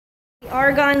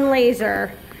Argon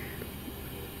Laser.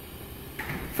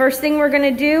 First thing we're going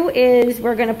to do is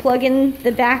we're going to plug in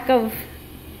the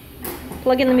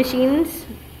machines,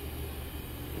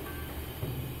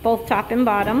 both top and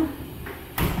bottom.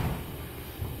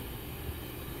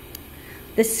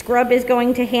 The scrub is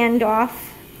going to hand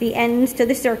off the ends to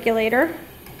the circulator.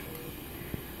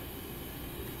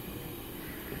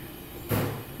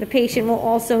 The patient will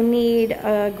also need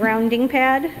a grounding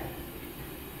pad.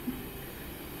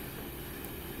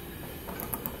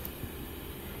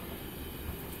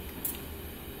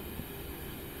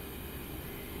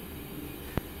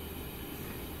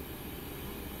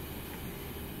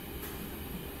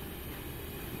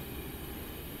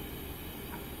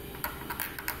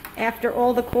 After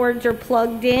all the cords are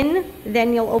plugged in,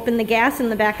 then you'll open the gas in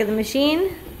the back of the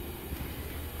machine.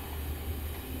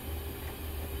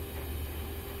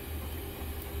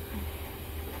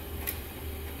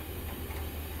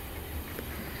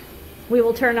 We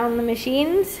will turn on the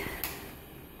machines.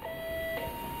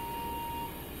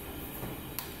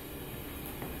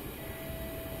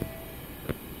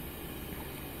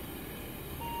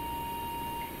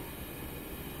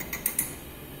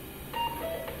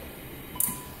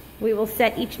 We will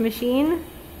set each machine.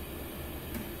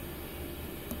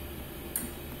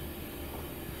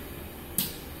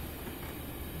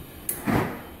 We're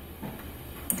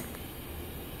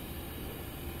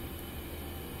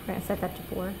going to set that to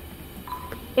 4.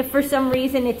 If for some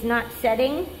reason it's not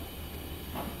setting,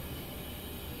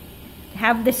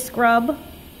 have the scrub,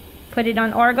 put it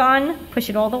on argon, push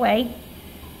it all the way,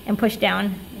 and push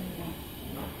down.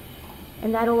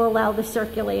 And that'll allow the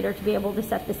circulator to be able to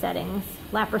set the settings.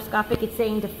 Laparoscopic, it's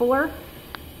saying to 4.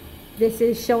 This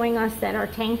is showing us that our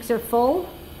tanks are full.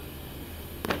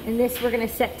 And this we're going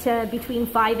to set to between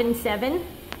 5 and 7.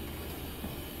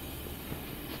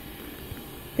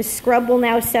 The scrub will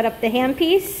now set up the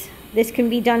handpiece. This can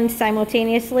be done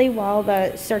simultaneously while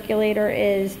the circulator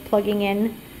is plugging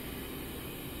in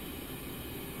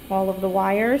all of the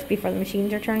wires before the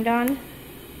machines are turned on.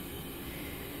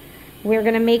 We're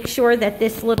going to make sure that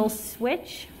this little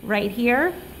switch right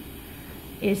here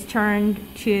is turned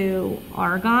to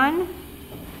argon,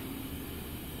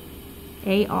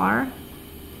 AR.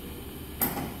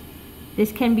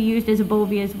 This can be used as a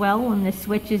bovie as well. When the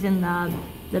switch is in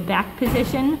the back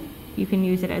position, you can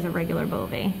use it as a regular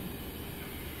bovie.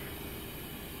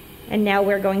 And now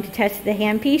we're going to test the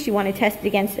handpiece. You want to test it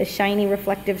against a shiny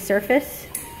reflective surface.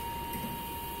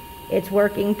 It's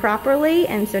working properly,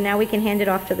 and so now we can hand it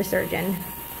off to the surgeon.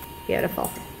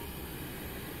 Beautiful.